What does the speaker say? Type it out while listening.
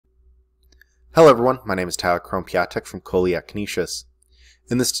Hello everyone, my name is Tyler Krompiatek from Coley at Canisius.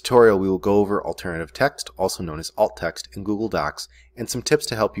 In this tutorial we will go over alternative text, also known as alt text, in Google Docs, and some tips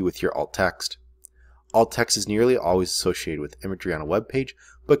to help you with your alt text. Alt text is nearly always associated with imagery on a web page,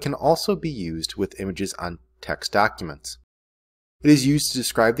 but can also be used with images on text documents. It is used to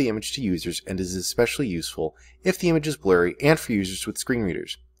describe the image to users and is especially useful if the image is blurry and for users with screen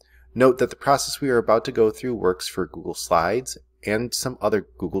readers. Note that the process we are about to go through works for Google Slides and some other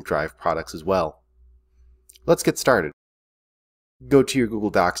Google Drive products as well. Let's get started. Go to your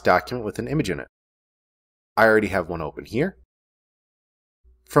Google Docs document with an image in it. I already have one open here.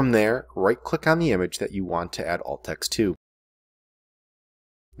 From there, right-click on the image that you want to add alt text to.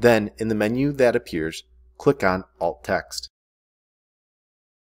 Then, in the menu that appears, click on Alt Text.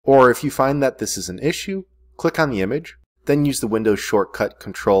 Or if you find that this is an issue, click on the image, then use the Windows shortcut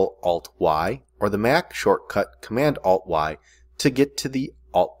Ctrl-Alt-Y or the Mac shortcut Command-Alt-Y to get to the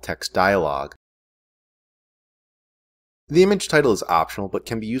alt text dialog. The image title is optional but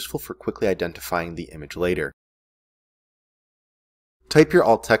can be useful for quickly identifying the image later. Type your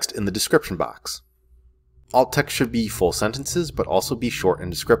alt text in the description box. Alt text should be full sentences but also be short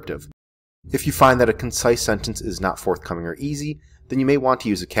and descriptive. If you find that a concise sentence is not forthcoming or easy, then you may want to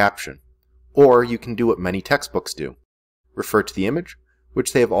use a caption. Or you can do what many textbooks do. Refer to the image,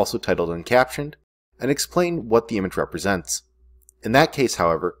 which they have also titled and captioned, and explain what the image represents. In that case,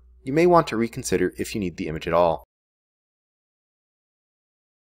 however, you may want to reconsider if you need the image at all.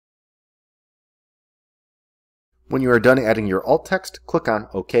 When you are done adding your alt text, click on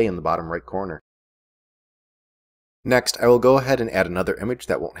OK in the bottom right corner. Next, I will go ahead and add another image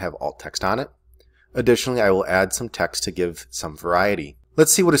that won't have alt text on it. Additionally, I will add some text to give some variety.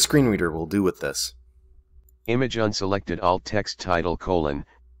 Let's see what a screen reader will do with this. Image unselected alt text title :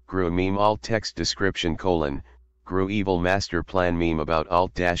 GRU meme alt text description : GRU evil master plan meme about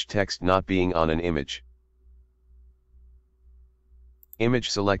alt text not being on an image. Image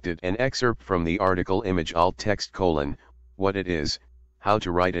selected. An excerpt from the article Image alt text : What it is, how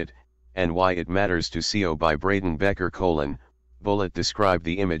to write it, and why it matters to SEO by Braden Becker : bullet describe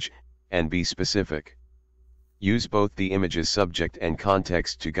the image, and be specific. Use both the image's subject and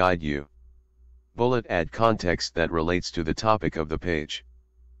context to guide you. Bullet add context that relates to the topic of the page.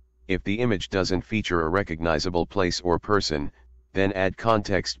 If the image doesn't feature a recognizable place or person, then add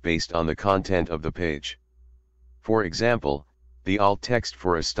context based on the content of the page. For example, the alt text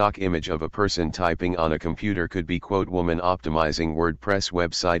for a stock image of a person typing on a computer could be "woman optimizing WordPress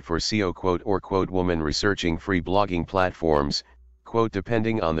website for SEO" or "woman researching free blogging platforms,"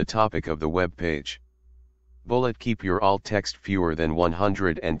 depending on the topic of the web page. Bullet keep your alt text fewer than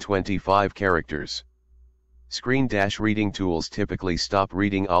 125 characters. Screen-reading tools typically stop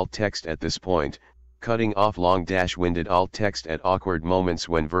reading alt text at this point, cutting off long-winded alt text at awkward moments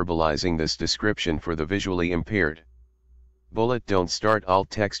when verbalizing this description for the visually impaired. Bullet don't start alt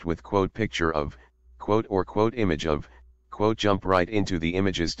text with "picture of," or "image of," jump right into the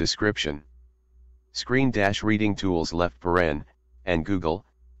image's description. Screen-reading tools left paren, and Google,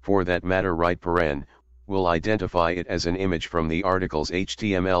 for that matter right paren, will identify it as an image from the article's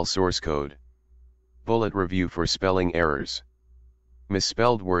HTML source code. Bullet review for spelling errors.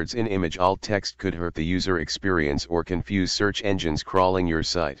 Misspelled words in image alt text could hurt the user experience or confuse search engines crawling your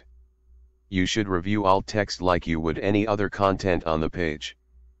site. You should review alt text like you would any other content on the page.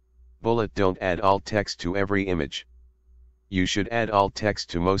 Bullet don't add alt text to every image. You should add alt text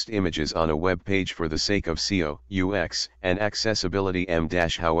to most images on a web page for the sake of SEO, UX, and accessibility.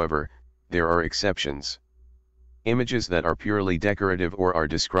 However, there are exceptions. Images that are purely decorative or are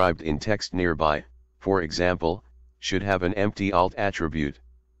described in text nearby, for example, should have an empty alt attribute.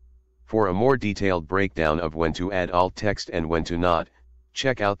 For a more detailed breakdown of when to add alt text and when to not,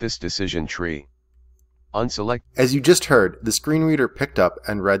 check out this decision tree. Unselect. As you just heard, the screen reader picked up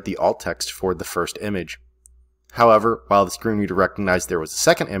and read the alt text for the first image. However, while the screen reader recognized there was a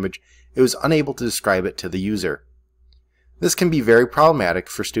second image, it was unable to describe it to the user. This can be very problematic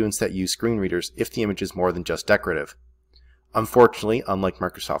for students that use screen readers if the image is more than just decorative. Unfortunately, unlike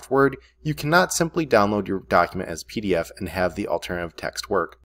Microsoft Word, you cannot simply download your document as a PDF and have the alternative text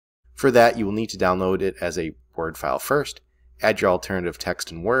work. For that, you will need to download it as a Word file first, add your alternative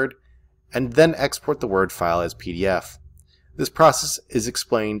text in Word, and then export the Word file as PDF. This process is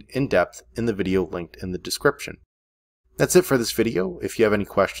explained in depth in the video linked in the description. That's it for this video. If you have any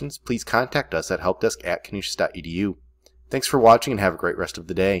questions, please contact us at helpdesk@canisius.edu. Thanks for watching and have a great rest of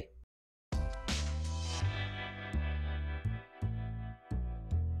the day.